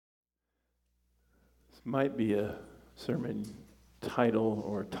Might be a sermon title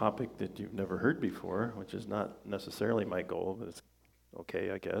or topic that you've never heard before, which is not necessarily my goal, but it's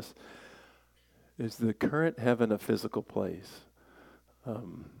okay, I guess. Is the current heaven a physical place?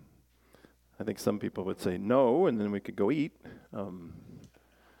 I think some people would say no, and then we could go eat.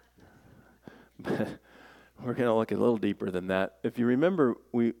 But we're going to look a little deeper than that. If you remember,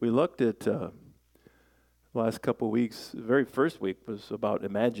 we looked at last couple of weeks. The very first week was about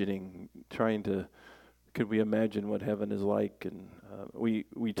imagining, could we imagine what heaven is like? And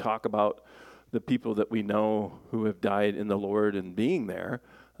we talk about the people that we know who have died in the Lord and being there.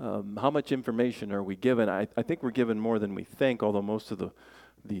 How much information are we given? I think we're given more than we think, although most of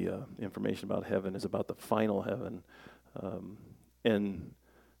the information about heaven is about the final heaven. And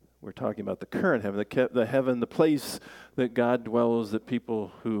we're talking about the current heaven, the heaven, the place that God dwells, that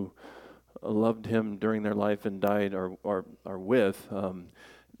people who loved him during their life and died are with.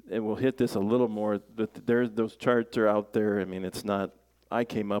 And we'll hit this a little more, but those charts are out there. I mean, it's not, I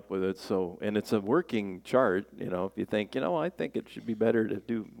came up with it, and it's a working chart. If you think, I think it should be better to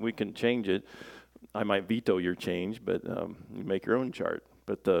do, we can change it. I might veto your change, but you make your own chart.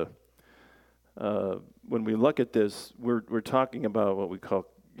 But when we look at this, we're talking about what we call,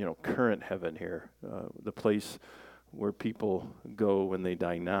 current heaven here, the place where people go when they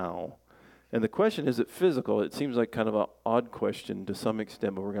die now. And the question, is it physical? It seems like kind of an odd question to some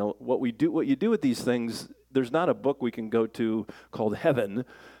extent, but what you do with these things, there's not a book we can go to called Heaven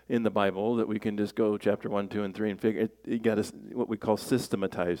in the Bible that we can just go chapter 1, 2, and 3 and figure it. You got to what we call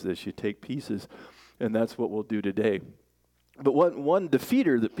systematize this. You take pieces, and that's what we'll do today. But one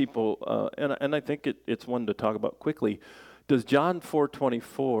defeater that people, and I think it's one to talk about quickly, does John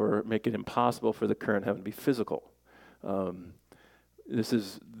 4:24 make it impossible for the current heaven to be physical? This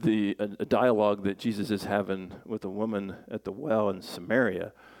is a dialogue that Jesus is having with a woman at the well in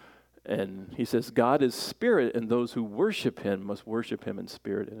Samaria. And he says, God is spirit, and those who worship him must worship him in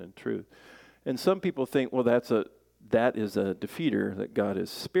spirit and in truth. And some people think, well, that is a defeater, that God is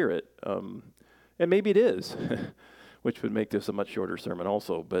spirit. And maybe it is, which would make this a much shorter sermon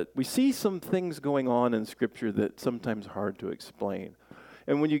also. But we see some things going on in Scripture that sometimes hard to explain.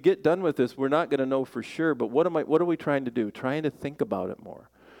 And when you get done with this, we're not going to know for sure, but what are we trying to do? Trying to think about it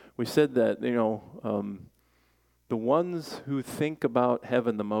more. We said that, the ones who think about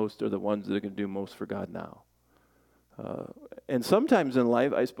heaven the most are the ones that are going to do most for God now. And sometimes in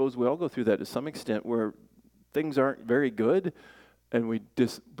life, I suppose we all go through that to some extent, where things aren't very good, and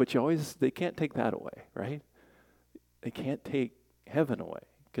they can't take that away, right? They can't take heaven away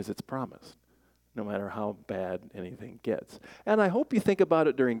because it's promised, no matter how bad anything gets. And I hope you think about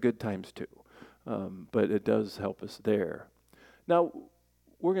it during good times too, but it does help us there. Now,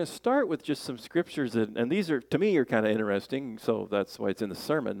 we're going to start with just some scriptures, and these are, to me, are kind of interesting, so that's why it's in the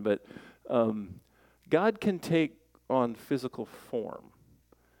sermon, but God can take on physical form.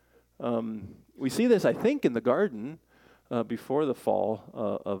 We see this, I think, in the garden before the fall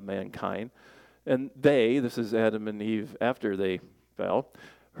of mankind, and this is Adam and Eve after they fell,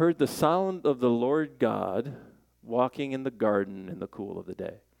 heard the sound of the Lord God walking in the garden in the cool of the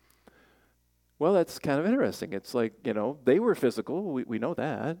day. Well, that's kind of interesting. It's like, they were physical. We know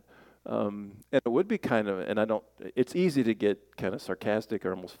that. And it would be it's easy to get kind of sarcastic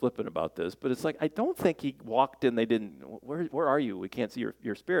or almost flippant about this, but it's like, I don't think he walked in, they didn't, where are you? We can't see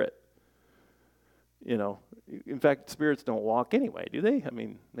your spirit. In fact, spirits don't walk anyway, do they? I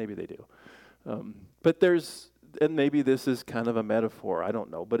mean, maybe they do. And maybe this is kind of a metaphor, I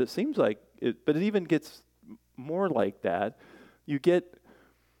don't know, but it seems like but it even gets more like that. You get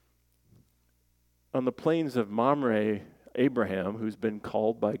on the plains of Mamre, Abraham, who's been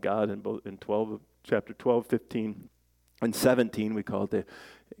called by God in chapter 12, 15, and 17, we call it the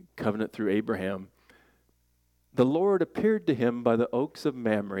covenant through Abraham. The Lord appeared to him by the oaks of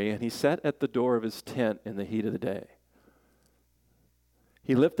Mamre, and he sat at the door of his tent in the heat of the day.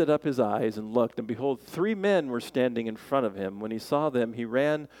 He lifted up his eyes and looked, and behold, 3 men were standing in front of him. When he saw them, he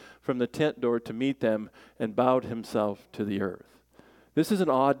ran from the tent door to meet them and bowed himself to the earth. This is an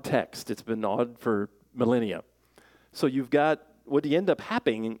odd text. It's been odd for millennia. So you've got, what you end up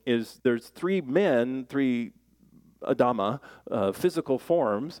happening is there's 3 men, 3 Adama, physical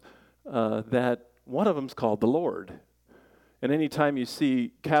forms, that one of them's called the Lord. And anytime you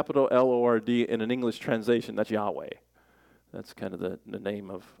see capital L-O-R-D in an English translation, that's Yahweh. That's kind of the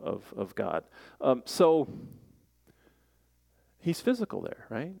name of God. So he's physical there,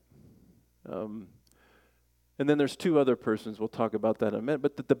 right? And then there's 2 other persons. We'll talk about that in a minute.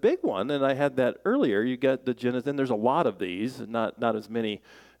 But the big one, and I had that earlier, you got the Genesis, and there's a lot of these, not as many,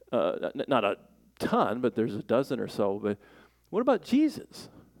 not a ton, but there's a dozen or so. But what about Jesus?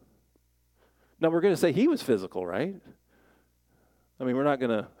 Now, we're going to say he was physical, right? I mean, we're not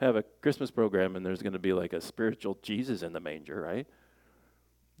going to have a Christmas program and there's going to be like a spiritual Jesus in the manger, right?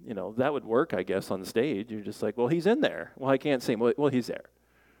 You know, that would work, I guess, on the stage. You're just like, well, he's in there. Well, I can't see him. Well, he's there.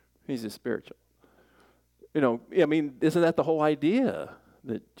 He's just spiritual. You know, I mean, isn't that the whole idea,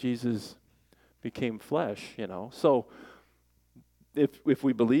 that Jesus became flesh, you know? So if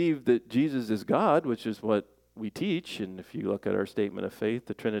we believe that Jesus is God, which is what we teach, and if you look at our statement of faith,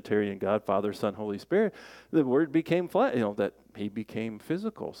 the Trinitarian God, Father, Son, Holy Spirit, the Word became flesh, you know, that he became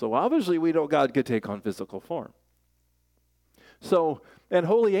physical. So obviously we know God could take on physical form. So, and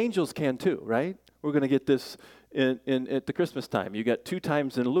holy angels can too, right? We're going to get this in at the Christmas time. You got 2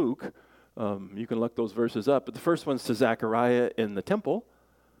 times in Luke. You can look those verses up. But the first one's to Zechariah in the temple,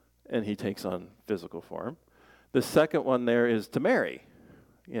 and he takes on physical form. The second one there is to Mary.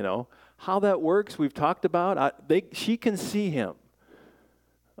 You know, how that works, we've talked about. She can see him.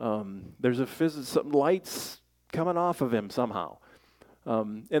 There's some lights coming off of him somehow.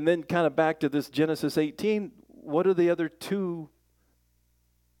 And then kind of back to this Genesis 18, what are the other 2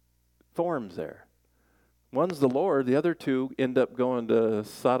 forms there? One's the Lord, the other 2 end up going to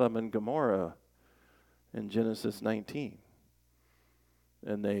Sodom and Gomorrah in Genesis 19.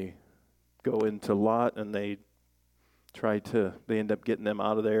 And they go into Lot and they end up getting them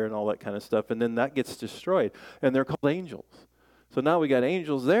out of there and all that kind of stuff. And then that gets destroyed. And they're called angels. So now we got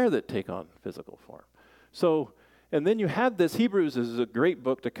angels there that take on physical form. So, and then you have this, Hebrews is a great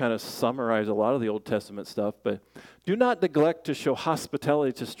book to kind of summarize a lot of the Old Testament stuff, but do not neglect to show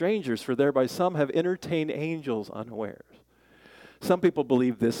hospitality to strangers, for thereby some have entertained angels unawares. Some people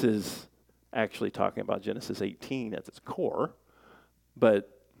believe this is actually talking about Genesis 18 at its core, but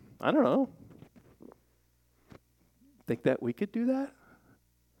I don't know. Think that we could do that?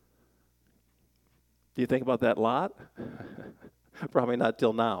 Do you think about that a lot? Probably not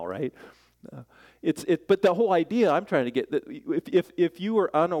till now, right? But the whole idea I'm trying to get, that if you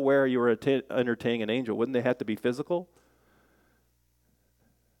were unaware you were entertaining an angel, wouldn't they have to be physical?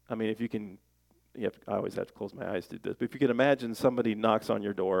 I mean, I always have to close my eyes to do this, but if you can imagine somebody knocks on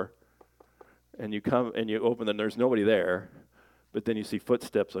your door, and you come and you open and there's nobody there, but then you see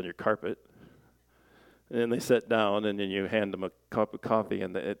footsteps on your carpet, and then they sit down, and then you hand them a cup of coffee,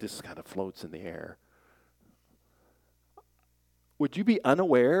 and it just kind of floats in the air. Would you be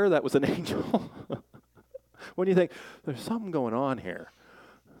unaware that was an angel? When you think, there's something going on here.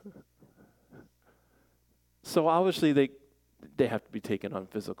 So obviously they have to be taken on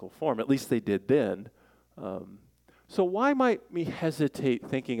physical form. At least they did then. So why might we hesitate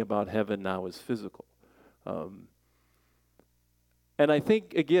thinking about heaven now as physical? And I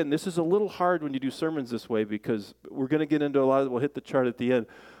think, again, this is a little hard when you do sermons this way, because we're going to get into a lot of, we'll hit the chart at the end.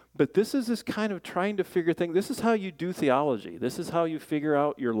 But this is this kind of trying to figure things. This is how you do theology. This is how you figure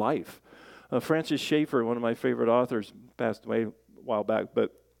out your life. Francis Schaeffer, one of my favorite authors, passed away a while back,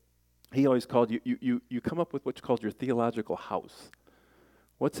 but he always called you come up with what's called your theological house.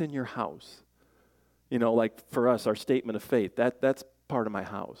 What's in your house? You know, like for us, our statement of faith, that's part of my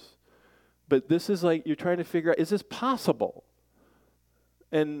house. But this is like you're trying to figure out, is this possible?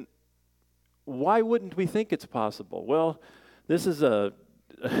 And why wouldn't we think it's possible? Well, this is a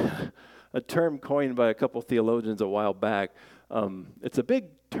term coined by a couple theologians a while back. It's a big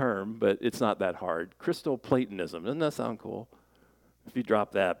term, but it's not that hard. Christoplatonism. Doesn't that sound cool? If you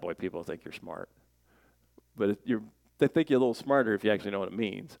drop that, boy, people think you're smart. But they think you're a little smarter if you actually know what it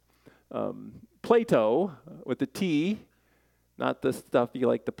means. Plato, with the T, not the stuff you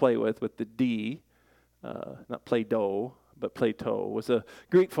like to play with the D, not Play-Doh, but Plato, was a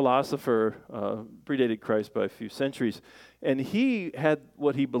Greek philosopher, predated Christ by a few centuries. And he had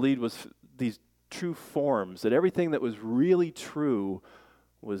what he believed was these true forms, that everything that was really true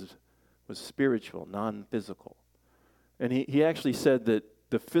was spiritual, non-physical. And he actually said that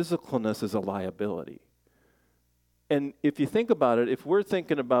the physicalness is a liability. And if you think about it, if we're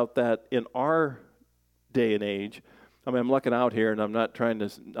thinking about that in our day and age, I mean, I'm looking out here and I'm not going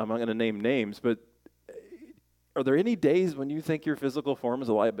to name names, but are there any days when you think your physical form is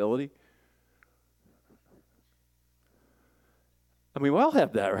a liability? I mean, we all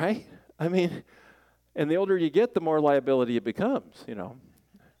have that, right? I mean, and the older you get, the more liability it becomes, you know.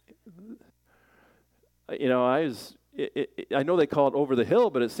 You know, I know they call it over the hill,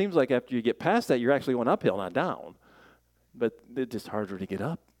 but it seems like after you get past that, you're actually going uphill, not down. But it's just harder to get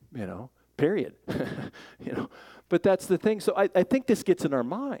up, you know, period. You know, but that's the thing. So I think this gets in our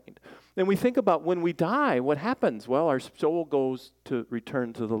mind. And we think about when we die, what happens? Well, our soul goes to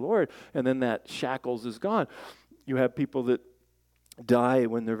return to the Lord, and then that shackles is gone. You have people that die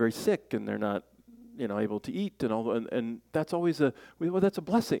when they're very sick and they're not able to eat and all, and that's always that's a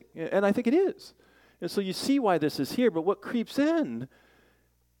blessing, and I think it is. And so you see why this is here. But what creeps in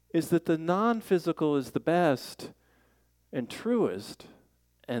is that the non-physical is the best and truest,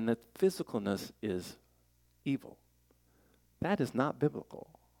 and that physicalness is evil. That is not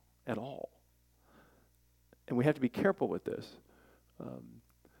biblical at all. And we have to be careful with this.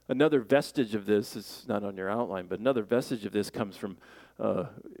 Another vestige of this, it's not on your outline, but another vestige of this comes from,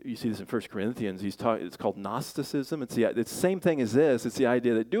 you see this in 1 Corinthians, it's called Gnosticism. It's the same thing as this. It's the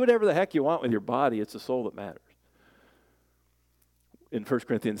idea that do whatever the heck you want with your body. It's the soul that matters. In 1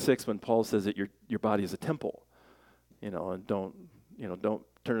 Corinthians 6, when Paul says that your body is a temple, and don't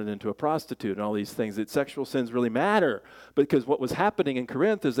turn it into a prostitute and all these things, that sexual sins really matter. Because what was happening in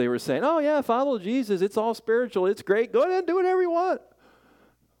Corinth is they were saying, oh yeah, follow Jesus, it's all spiritual, it's great, go ahead and do whatever you want.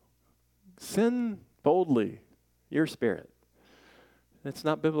 Sin boldly, your spirit. It's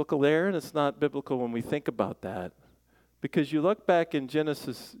not biblical there, and it's not biblical when we think about that. Because you look back in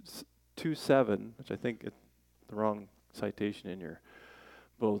Genesis 2:7, which I think is the wrong citation in your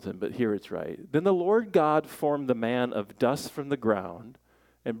bulletin, but here it's right. Then the Lord God formed the man of dust from the ground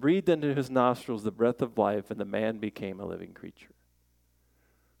and breathed into his nostrils the breath of life, and the man became a living creature.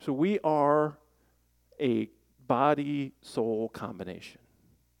 So we are a body-soul combination.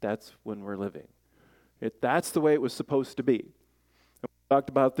 That's when we're living. That's the way it was supposed to be. We talked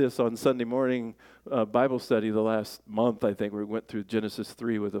about this on Sunday morning Bible study the last month, I think. We went through Genesis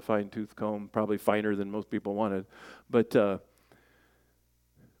 3 with a fine-tooth comb, probably finer than most people wanted. But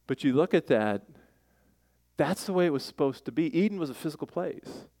you look at that, that's the way it was supposed to be. Eden was a physical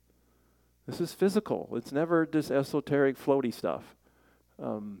place. This is physical. It's never this esoteric, floaty stuff.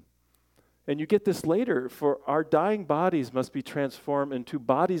 And you get this later, for our dying bodies must be transformed into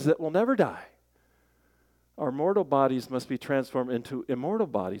bodies that will never die. Our mortal bodies must be transformed into immortal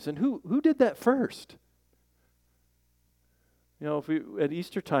bodies. And who did that first? If we at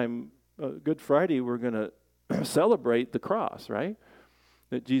Easter time, Good Friday, we're going to celebrate the cross, right?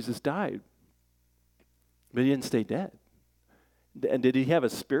 That Jesus died. But he didn't stay dead. And did he have a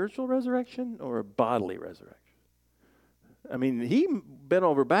spiritual resurrection or a bodily resurrection? I mean, he bent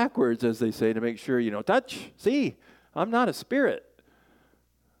over backwards, as they say, to make sure, touch, see, I'm not a spirit.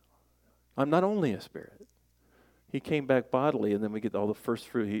 I'm not only a spirit. He came back bodily, and then we get all the first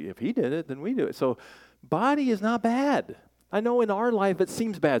fruit. If he did it, then we do it. So body is not bad. I know in our life it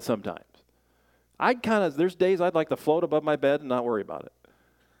seems bad sometimes. There's days I'd like to float above my bed and not worry about it.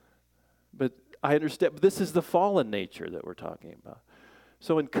 But I understand, but this is the fallen nature that we're talking about.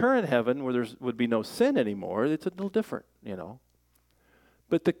 So in current heaven, where there would be no sin anymore, it's a little different,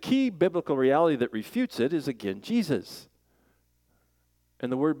 But the key biblical reality that refutes it is, again, Jesus.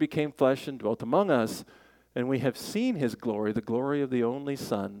 And the Word became flesh and dwelt among us, and we have seen his glory, the glory of the only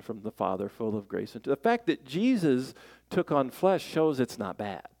Son from the Father, full of grace. And the fact that Jesus took on flesh shows it's not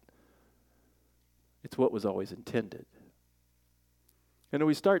bad. It's what was always intended. And when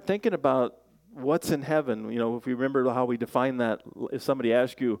we start thinking about what's in heaven, if we remember how we define that, if somebody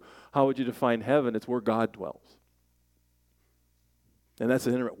asks you, how would you define heaven? It's where God dwells. And that's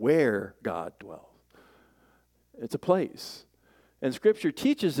where God dwells. It's a place. And Scripture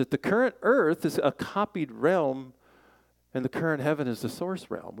teaches that the current earth is a copied realm, and the current heaven is the source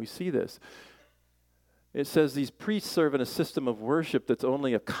realm. We see this. It says these priests serve in a system of worship that's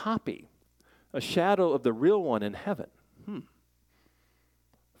only a copy, a shadow of the real one in heaven.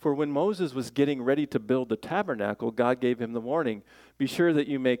 For when Moses was getting ready to build the tabernacle, God gave him the warning, be sure that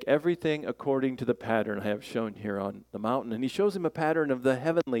you make everything according to the pattern I have shown here on the mountain. And he shows him a pattern of the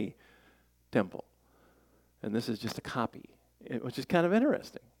heavenly temple. And this is just a copy, which is kind of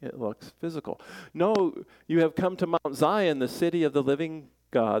interesting. It looks physical. No, you have come to Mount Zion, the city of the living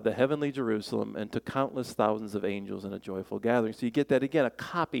God, the heavenly Jerusalem, and to countless thousands of angels in a joyful gathering. So you get that again, a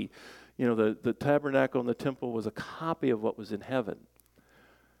copy. The tabernacle and the temple was a copy of what was in heaven.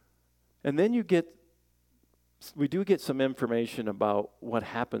 And then we do get some information about what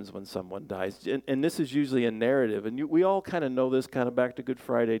happens when someone dies. And this is usually a narrative. And we all kind of know this kind of back to Good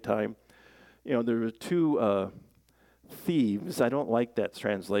Friday time. There were two thieves. I don't like that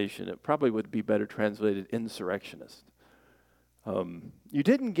translation. It probably would be better translated insurrectionist. You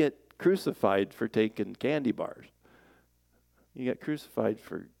didn't get crucified for taking candy bars. You got crucified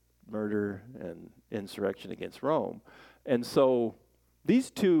for murder and insurrection against Rome. And so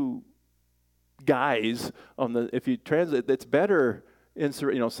these two guys if you translate, it's better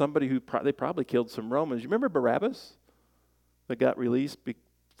somebody who they probably killed some Romans. You remember Barabbas that got released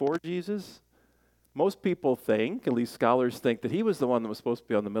before Jesus? Most people think, at least scholars think, that he was the one that was supposed to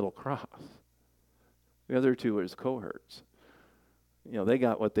be on the middle cross. The other two were his cohorts. They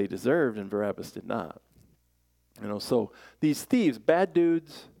got what they deserved, and Barabbas did not. So these thieves, bad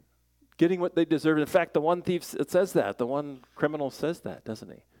dudes, getting what they deserved. In fact, the one thief, it says that. The one criminal says that, doesn't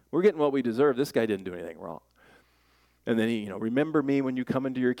he? We're getting what we deserve. This guy didn't do anything wrong. And then he, remember me when you come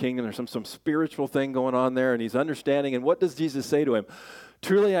into your kingdom. There's some spiritual thing going on there, and he's understanding. And what does Jesus say to him?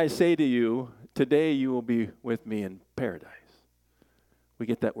 Truly I say to you, today you will be with me in paradise. We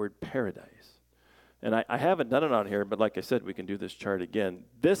get that word paradise. And I haven't done it on here, but like I said, we can do this chart again.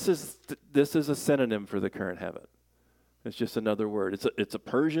 This is a synonym for the current heaven. It's just another word. It's a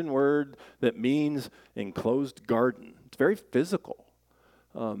Persian word that means enclosed garden. It's very physical.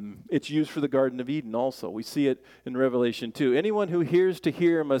 It's used for the Garden of Eden also. We see it in Revelation 2. Anyone who hears to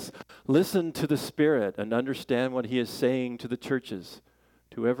hear must listen to the Spirit and understand what he is saying to the churches.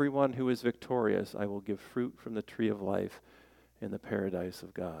 To everyone who is victorious, I will give fruit from the tree of life in the paradise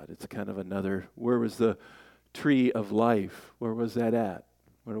of God. It's kind of another, where was the tree of life? Where was that at?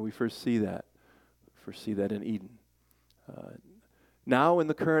 Where do we first see that? First see that in Eden. Now in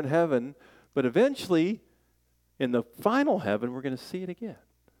the current heaven, but eventually in the final heaven, we're going to see it again.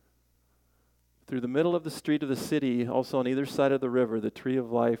 Through the middle of the street of the city, also on either side of the river, the tree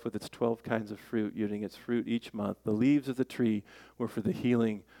of life with its 12 kinds of fruit, yielding its fruit each month. The leaves of the tree were for the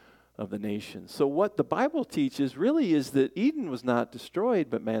healing of the nations. So what the Bible teaches really is that Eden was not destroyed,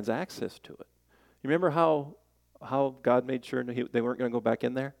 but man's access to it. You remember how God made sure they weren't going to go back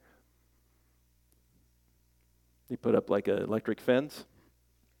in there? He put up like an electric fence.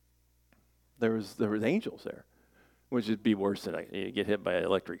 There was angels there, which would be worse than you get hit by an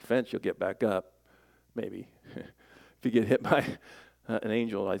electric fence, you'll get back up, maybe. If you get hit by an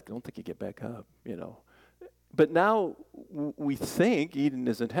angel, I don't think you get back up, But now we think Eden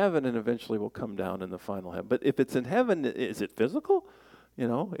is in heaven and eventually will come down in the final heaven. But if it's in heaven, is it physical?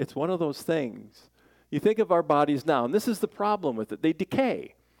 It's one of those things. You think of our bodies now, and this is the problem with it. They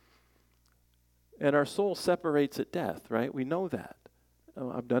decay. And our soul separates at death, right? We know that.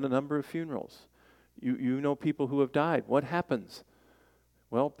 I've done a number of funerals. You know people who have died. What happens?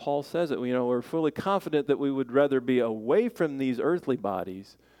 Well, Paul says it. We're fully confident that we would rather be away from these earthly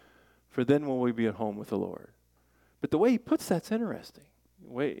bodies, for then will we be at home with the Lord. But the way he puts that's interesting.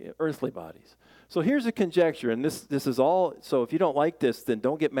 Earthly bodies. So here's a conjecture, and this is all. So if you don't like this, then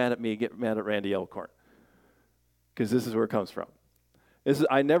don't get mad at me. Get mad at Randy Elkhorn, because this is where it comes from.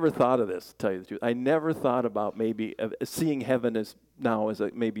 I never thought of this, to tell you the truth. I never thought about maybe seeing heaven as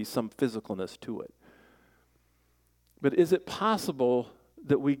maybe some physicalness to it. But is it possible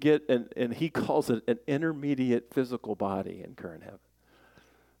that we get, and he calls it an intermediate physical body in current heaven?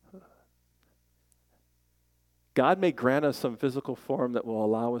 God may grant us some physical form that will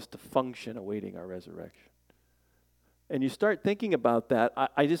allow us to function awaiting our resurrection. And you start thinking about that.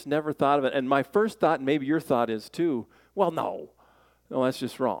 I just never thought of it. And my first thought, and maybe your thought is too, well, no, that's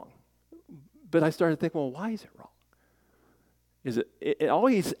just wrong. But I started thinking, well, why is it wrong? All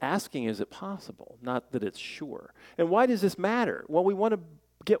he's asking, is it possible? Not that it's sure. And why does this matter? Well, we want to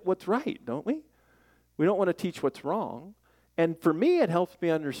get what's right, don't we? We don't want to teach what's wrong. And for me, it helps me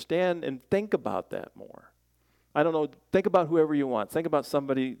understand and think about that more. I don't know, think about whoever you want. Think about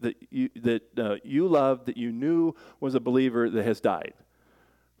somebody that you love, that you knew was a believer that has died.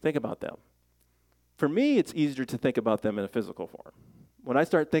 Think about them. For me, it's easier to think about them in a physical form. When I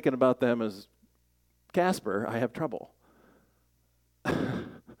start thinking about them as Casper, I have trouble.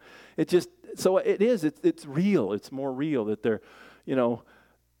 It's real. It's more real that they're,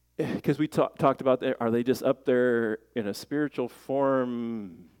 because we talked about, are they just up there in a spiritual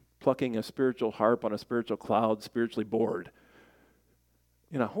form, plucking a spiritual harp on a spiritual cloud, spiritually bored?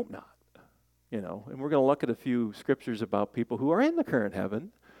 I hope not. And we're going to look at a few scriptures about people who are in the current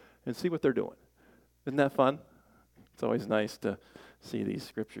heaven and see what they're doing. Isn't that fun? It's always nice to see these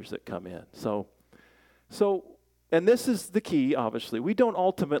scriptures that come in. So, and this is the key, obviously. We don't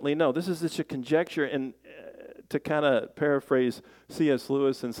ultimately know. This is just a conjecture, and to kind of paraphrase C.S.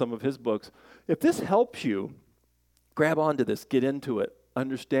 Lewis in some of his books, if this helps you, grab onto this, get into it,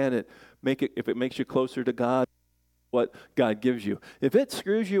 understand it, if it makes you closer to God, what God gives you. If it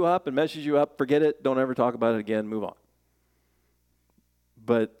screws you up and messes you up, forget it, don't ever talk about it again, move on.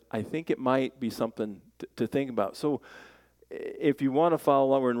 But I think it might be something to think about. So if you want to follow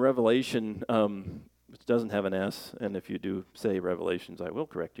along, we're in Revelation, which doesn't have an S, and if you do say Revelations, I will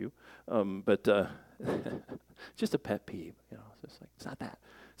correct you. But just a pet peeve, It's just like, it's not that.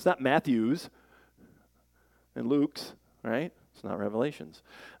 It's not Matthew's and Luke's, right? It's not Revelations.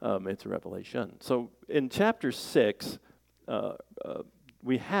 It's a Revelation. So in chapter 6,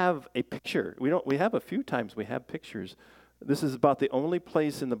 we have a picture. We have a few times we have pictures. This is about the only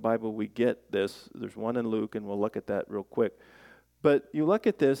place in the Bible we get this. There's one in Luke, and we'll look at that real quick. But you look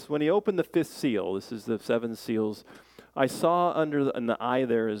at this, when he opened the fifth seal, this is the seven seals, I saw and the eye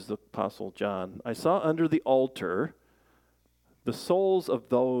there is the Apostle John, I saw under the altar the souls of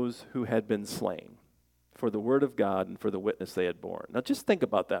those who had been slain for the word of God and for the witness they had borne. Now just think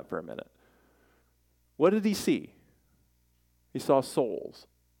about that for a minute. What did he see? He saw souls.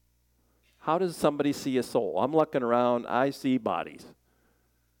 How does somebody see a soul? I'm looking around, I see bodies.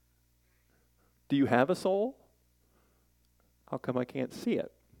 Do you have a soul? How come I can't see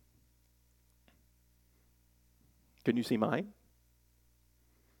it? Can you see mine?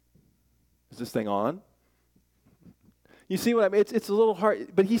 Is this thing on? You see what I mean? It's a little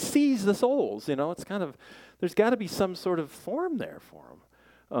hard, but he sees the souls, you know. It's kind of, there's got to be some sort of form there for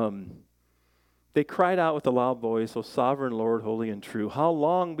him. They cried out with a loud voice, O sovereign Lord, holy and true, how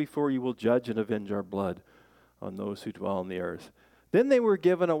long before you will judge and avenge our blood on those who dwell on the earth? Then they were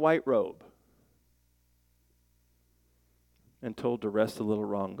given a white robe and told to rest a little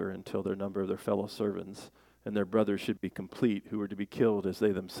longer until their number of their fellow servants and their brothers should be complete, who were to be killed as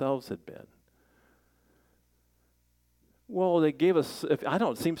they themselves had been. Well, they gave us, it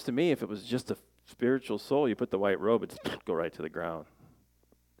seems to me if it was just a spiritual soul, you put the white robe, it'd go right to the ground.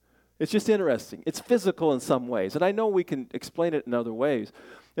 It's just interesting. It's physical in some ways, and I know we can explain it in other ways.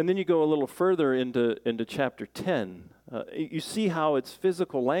 And then you go a little further into chapter 10. You see how it's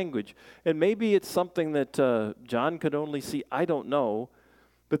physical language, and maybe it's something that John could only see. I don't know.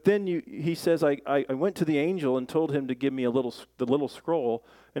 But then he says, I went to the angel and told him to give me the little scroll,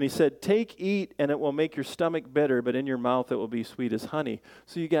 and he said, take, eat, and it will make your stomach bitter, but in your mouth it will be sweet as honey.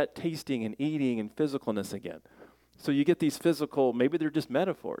 So you got tasting and eating and physicalness again. So you get these physical, maybe they're just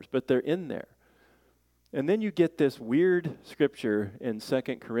metaphors, but they're in there. And then you get this weird scripture in 2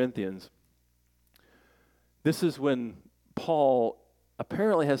 Corinthians. This is when Paul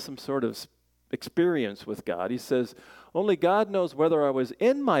apparently has some sort of experience with God. He says, only God knows whether I was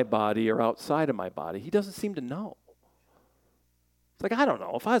in my body or outside of my body. He doesn't seem to know. It's like, I don't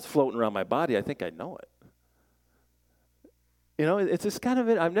know. If I was floating around my body, I think I'd know it. You know, it's this kind of,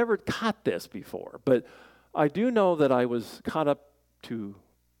 I've never caught this before, but I do know that I was caught up to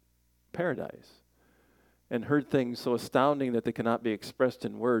paradise and heard things so astounding that they cannot be expressed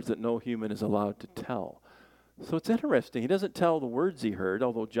in words that no human is allowed to tell. So it's interesting. He doesn't tell the words he heard,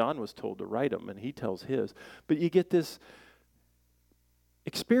 although John was told to write them, and he tells his. But you get this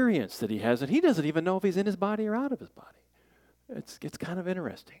experience that he has, and he doesn't even know if he's in his body or out of his body. It's kind of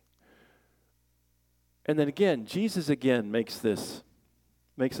interesting. And then again, Jesus again makes us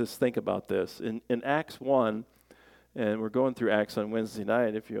think about this. In Acts 1, and we're going through Acts on Wednesday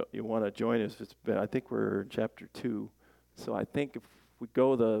night. If you want to join us, I think we're in chapter 2. So I think if we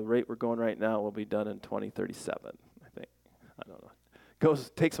go the rate we're going right now, we'll be done in 2037, I think. I don't know.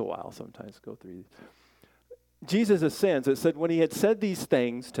 Takes a while sometimes to go through these. Jesus ascends. It said, when he had said these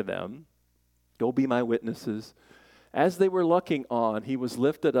things to them, go be my witnesses, as they were looking on, he was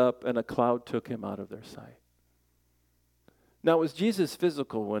lifted up and a cloud took him out of their sight. Now, was Jesus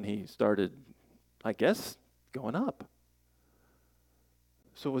physical when he started, I guess, going up?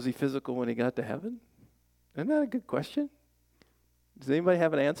 So was he physical when he got to heaven? Isn't that a good question? Does anybody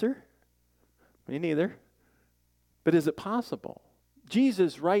have an answer? Me neither. But is it possible?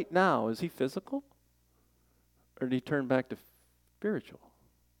 Jesus right now, is he physical? Or did he turn back to spiritual?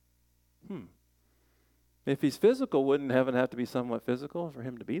 If he's physical, wouldn't heaven have to be somewhat physical for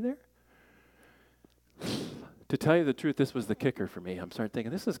him to be there? To tell you the truth, this was the kicker for me. I'm starting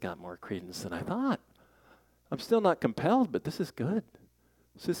thinking, this has got more credence than I thought. I'm still not compelled, but this is good.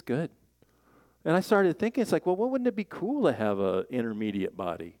 This is good. And I started thinking, it's like, well, wouldn't it be cool to have an intermediate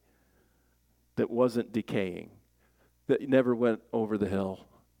body that wasn't decaying, that never went over the hill?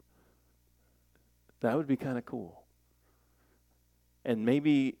 That would be kind of cool. And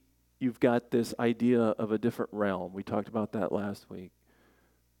maybe you've got this idea of a different realm. We talked about that last week.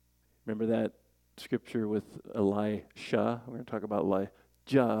 Remember that scripture with Elisha? We're going to talk about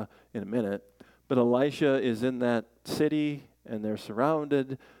Elijah in a minute. But Elisha is in that city, and they're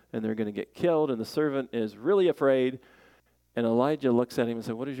surrounded, and they're going to get killed, and the servant is really afraid. And Elijah looks at him and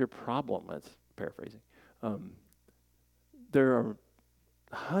says, what is your problem? That's paraphrasing. There are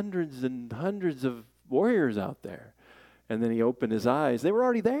hundreds and hundreds of warriors out there. And then he opened his eyes. They were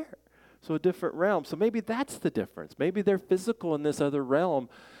already there. So a different realm. So maybe that's the difference. Maybe they're physical in this other realm,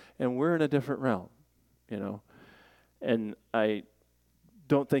 and we're in a different realm, you know. And I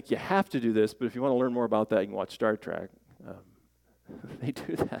don't think you have to do this, but if you want to learn more about that, you can watch Star Trek. They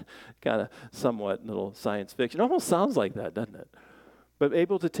do that kind of somewhat little science fiction. It almost sounds like that, doesn't it? But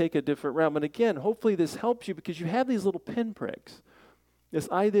able to take a different realm. And again, hopefully this helps you because you have these little pinpricks. This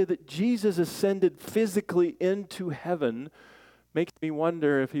idea that Jesus ascended physically into heaven Makes me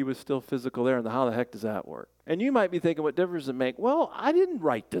wonder if he was still physical there and how the heck does that work? And you might be thinking, what difference does it make? Well, I didn't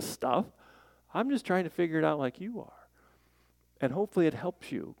write this stuff. I'm just trying to figure it out like you are. And hopefully it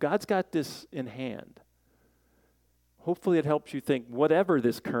helps you. God's got this in hand. Hopefully it helps you think whatever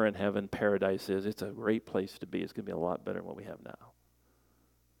this current heaven, paradise is, it's a great place to be. It's going to be a lot better than what we have now.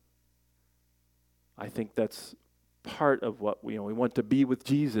 I think that's part of what we want to be with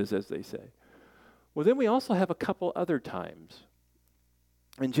Jesus, as they say. Well, then we also have a couple other times.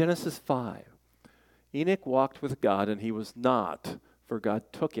 In Genesis 5, Enoch walked with God and he was not, for God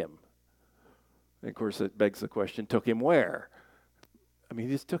took him. And of course, it begs the question, took him where? I mean,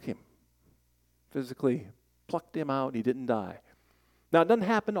 he just took him. Physically plucked him out. He didn't die. Now, it doesn't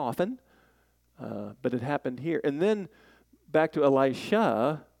happen often, but it happened here. And then back to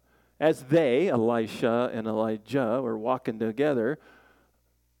Elisha, as Elisha and Elijah, were walking together,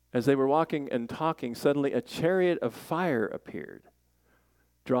 as they were walking and talking, suddenly a chariot of fire appeared,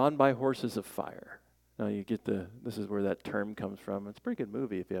 drawn by horses of fire. Now you get this is where that term comes from. It's a pretty good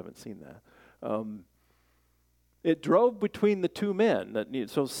movie if you haven't seen that. It drove between the two men,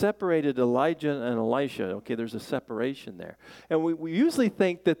 so separated Elijah and Elisha. Okay, there's a separation there. And we usually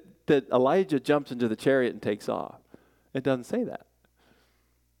think that Elijah jumps into the chariot and takes off. It doesn't say that.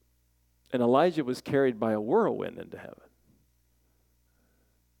 And Elijah was carried by a whirlwind into heaven.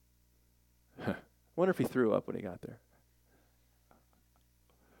 Wonder if he threw up when he got there.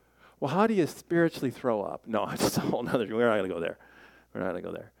 Well, how do you spiritually throw up? No, it's just a whole other. We're not going to go there. We're not going to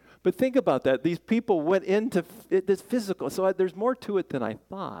go there. But think about that. These people went into this physical. So there's more to it than I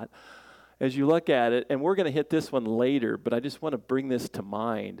thought as you look at it. And we're going to hit this one later, but I just want to bring this to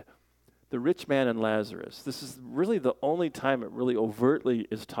mind. The rich man and Lazarus. This is really the only time it really overtly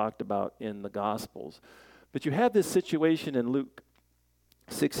is talked about in the Gospels. But you have this situation in Luke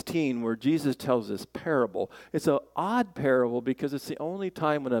 16 where Jesus tells this parable. It's an odd parable because it's the only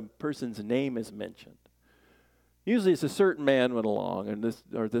time when a person's name is mentioned. Usually it's a certain man went along and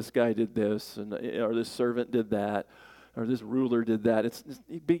this guy did this or this servant did that or this ruler did that.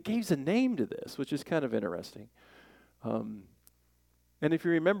 He gives a name to this, which is kind of interesting. And if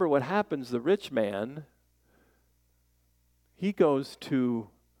you remember what happens, the rich man, he goes to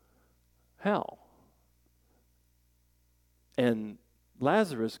hell. And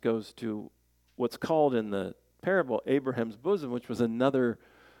Lazarus goes to what's called in the parable Abraham's bosom, which was another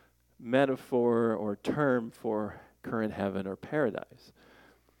metaphor or term for current heaven or paradise.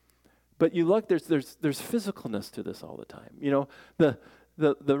 But you look, there's physicalness to this all the time. You know,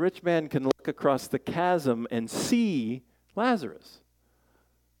 the rich man can look across the chasm and see Lazarus.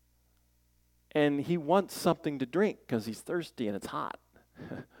 And he wants something to drink because he's thirsty and it's hot.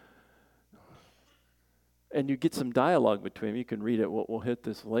 And you get some dialogue between them. You can read it. We'll hit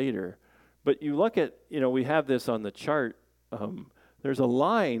this later. But you look at, we have this on the chart. There's a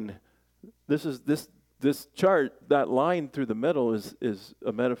line. This chart, that line through the middle is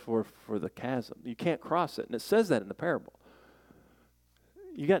a metaphor for the chasm. You can't cross it. And it says that in the parable.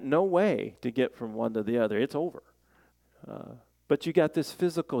 You got no way to get from one to the other. It's over. But you got this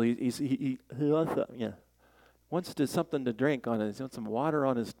physical. He wants something to drink on it. He wants some water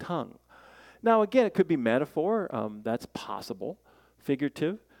on his tongue. Now, again, it could be metaphor. That's possible,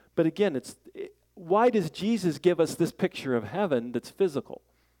 figurative. But again, why does Jesus give us this picture of heaven that's physical?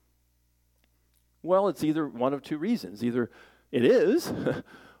 Well, it's either one of two reasons. Either it is,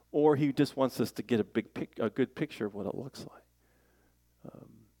 or he just wants us to get a good picture of what it looks like.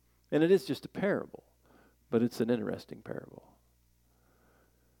 And it is just a parable, but it's an interesting parable.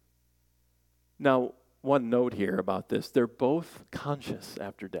 Now, one note here about this. They're both conscious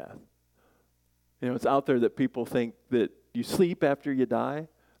after death. It's out there that people think that you sleep after you die.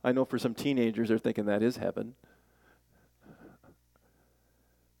 I know for some teenagers, they're thinking that is heaven.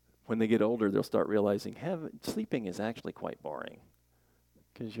 When they get older, they'll start realizing sleeping is actually quite boring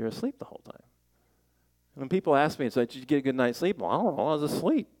because you're asleep the whole time. And when people ask me, it's like, did you get a good night's sleep? Well, I don't know. I was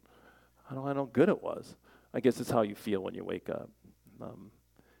asleep. I don't know how good it was. I guess it's how you feel when you wake up.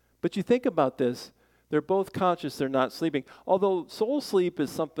 But you think about this. They're both conscious, they're not sleeping. Although soul sleep is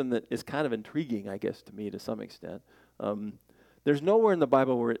something that is kind of intriguing, I guess, to me to some extent. There's nowhere in the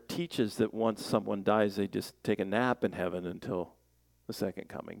Bible where it teaches that once someone dies, they just take a nap in heaven until the second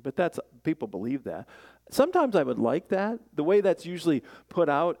coming. But people believe that. Sometimes I would like that. The way that's usually put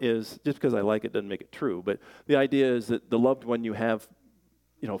out is, just because I like it doesn't make it true, but the idea is that the loved one you have,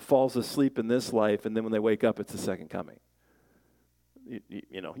 falls asleep in this life, and then when they wake up, it's the second coming.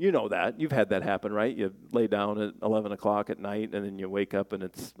 You know that. You've had that happen, right? You lay down at 11 o'clock at night, and then you wake up, and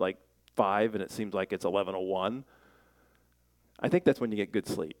it's like 5, and it seems like it's 11:01. I think that's when you get good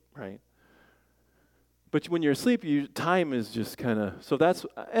sleep, right? But when you're asleep, time is just kind of, so that's,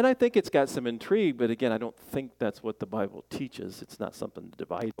 and I think it's got some intrigue, but again, I don't think that's what the Bible teaches. It's not something to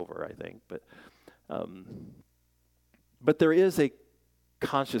divide over, I think. But there is a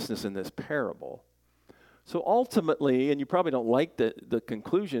consciousness in this parable. So ultimately, and you probably don't like the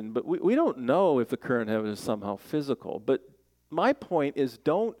conclusion, but we don't know if the current heaven is somehow physical. But my point is,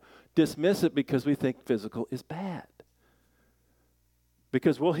 don't dismiss it because we think physical is bad.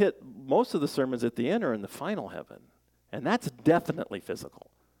 Because we'll hit most of the sermons at the end are in the final heaven. And that's definitely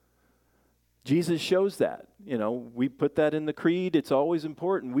physical. Jesus shows that. We put that in the creed. It's always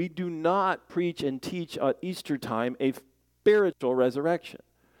important. We do not preach and teach at Easter time a spiritual resurrection.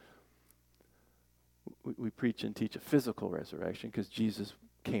 We preach and teach a physical resurrection because Jesus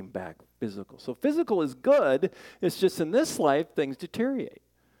came back physical. So physical is good. It's just in this life, things deteriorate.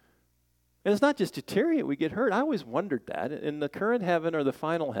 And it's not just deteriorate, we get hurt. I always wondered that. In the current heaven or the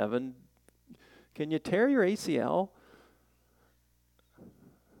final heaven, can you tear your ACL?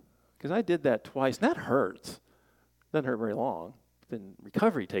 Because I did that twice. And that hurts. Doesn't hurt very long. Then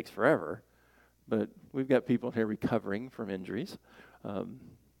recovery takes forever. But we've got people here recovering from injuries.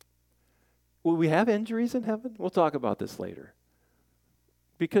 Will we have injuries in heaven? We'll talk about this later.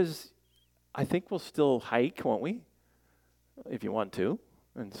 Because I think we'll still hike, won't we? If you want to.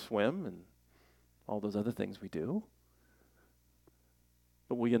 And swim and all those other things we do.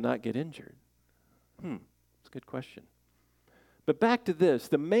 But will you not get injured? It's a good question. But back to this.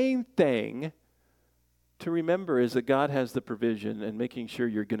 The main thing to remember is that God has the provision and making sure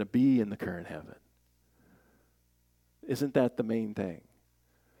you're going to be in the current heaven. Isn't that the main thing?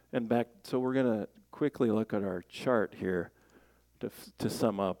 And so we're going to quickly look at our chart here to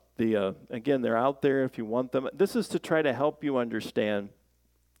sum up. Again, they're out there if you want them. This is to try to help you understand.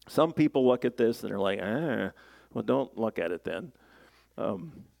 Some people look at this and they're like, well, don't look at it then.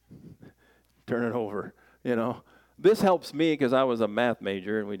 Turn it over, This helps me because I was a math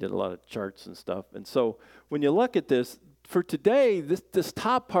major and we did a lot of charts and stuff. And so when you look at this, for today, this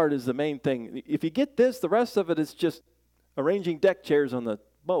top part is the main thing. If you get this, the rest of it is just arranging deck chairs on the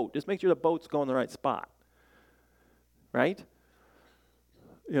boat. Just make sure the boat's going the right spot, right?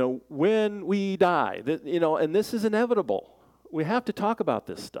 When we die, and this is inevitable. We have to talk about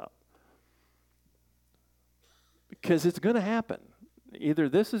this stuff because it's going to happen. Either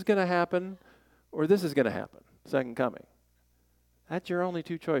this is going to happen or this is going to happen, second coming. That's your only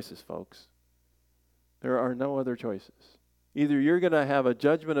two choices, folks. There are no other choices. Either you're going to have a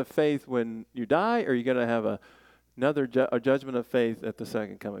judgment of faith when you die or you're going to have another judgment of faith at the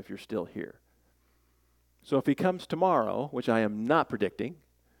second coming if you're still here. So if he comes tomorrow, which I am not predicting,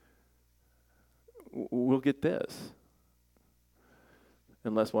 we'll get this.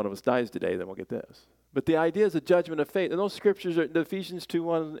 Unless one of us dies today, then we'll get this. But the idea is a judgment of faith. And those scriptures, Ephesians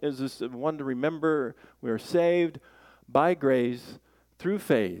 2:1 is this one to remember. We are saved by grace through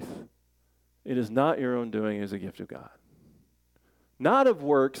faith. It is not your own doing, it is a gift of God. Not of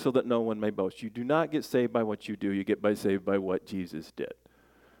works so that no one may boast. You do not get saved by what you do. You get saved by what Jesus did.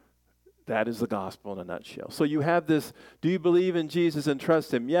 That is the gospel in a nutshell. So you have this, do you believe in Jesus and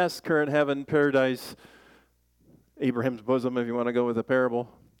trust him? Yes, current heaven, paradise, Abraham's bosom, if you want to go with a parable.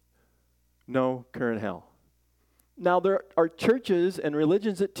 No, current hell. Now, there are churches and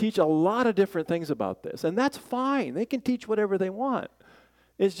religions that teach a lot of different things about this, and that's fine. They can teach whatever they want.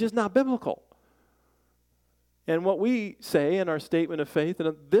 It's just not biblical. And what we say in our statement of faith,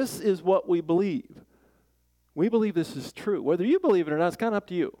 and this is what we believe. We believe this is true. Whether you believe it or not, it's kind of up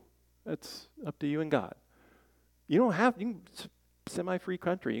to you. It's up to you and God. You can semi-free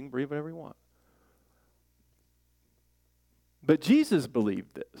country. You can believe whatever you want. But Jesus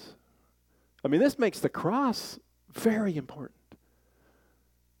believed this. This makes the cross very important.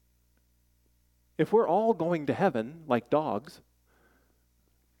 If we're all going to heaven like dogs,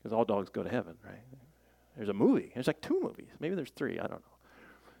 because all dogs go to heaven, right? There's a movie. There's like 2 movies. Maybe there's 3. I don't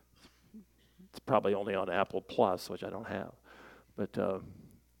know. It's probably only on Apple Plus, which I don't have. But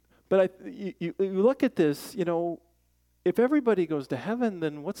you look at this, if everybody goes to heaven,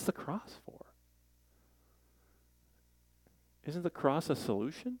 then what's the cross for? Isn't the cross a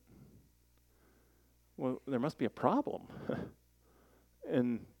solution? Well, there must be a problem.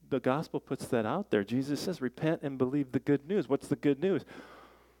 And the gospel puts that out there. Jesus says, repent and believe the good news. What's the good news?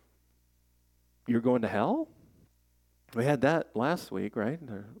 You're going to hell? We had that last week, right?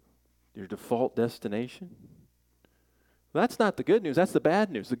 Your default destination. Well, that's not the good news. That's the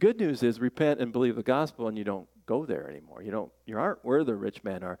bad news. The good news is repent and believe the gospel, and you don't go there anymore. You aren't where the rich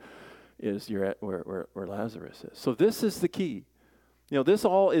man is. You're at where Lazarus is. So this is the key. This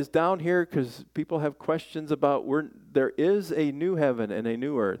all is down here because people have questions about there is a new heaven and a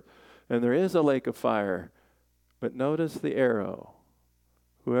new earth. And there is a lake of fire. But notice the arrow.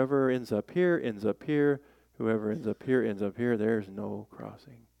 Whoever ends up here, ends up here. Whoever ends up here, ends up here. There's no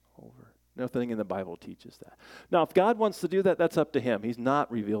crossing over. Nothing in the Bible teaches that. Now, if God wants to do that, that's up to him. He's not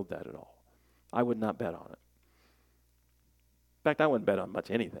revealed that at all. I would not bet on it. In fact, I wouldn't bet on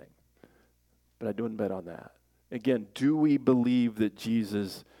much anything. But I wouldn't bet on that. Again, do we believe that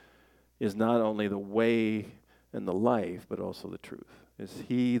Jesus is not only the way and the life, but also the truth? Is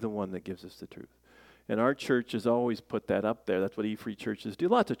he the one that gives us the truth? And our church has always put that up there. That's what E-Free churches do.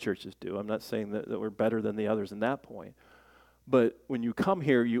 Lots of churches do. I'm not saying that we're better than the others in that point. But when you come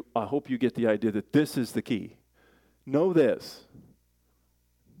here, I hope you get the idea that this is the key. Know this.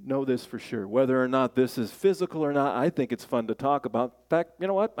 Know this for sure. Whether or not this is physical or not, I think it's fun to talk about. In fact, you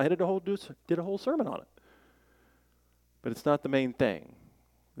know what? I did a whole sermon on it. But it's not the main thing.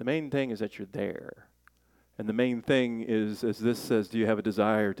 The main thing is that you're there. And the main thing is, as this says, do you have a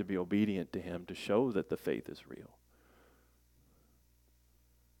desire to be obedient to him, to show that the faith is real?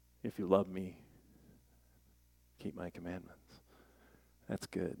 If you love me, keep my commandments. That's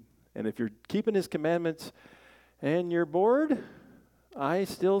good. And if you're keeping his commandments and you're bored, I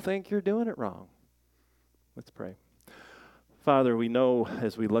still think you're doing it wrong. Let's pray. Father, we know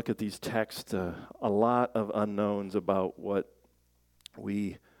as we look at these texts a lot of unknowns about what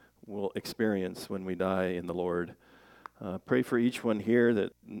we will experience when we die in the Lord. Pray for each one here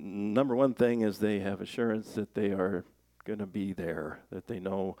that number one thing is they have assurance that they are going to be there, that they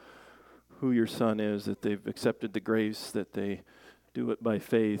know who your Son is, that they've accepted the grace, that they do it by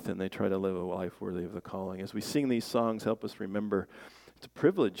faith, and they try to live a life worthy of the calling. As we sing these songs, help us remember it's a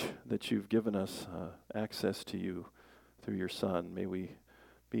privilege that you've given us access to you through your Son. May we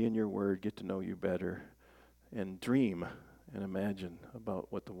be in your word, get to know you better, and dream and imagine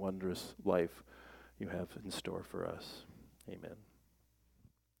about what the wondrous life you have in store for us. Amen.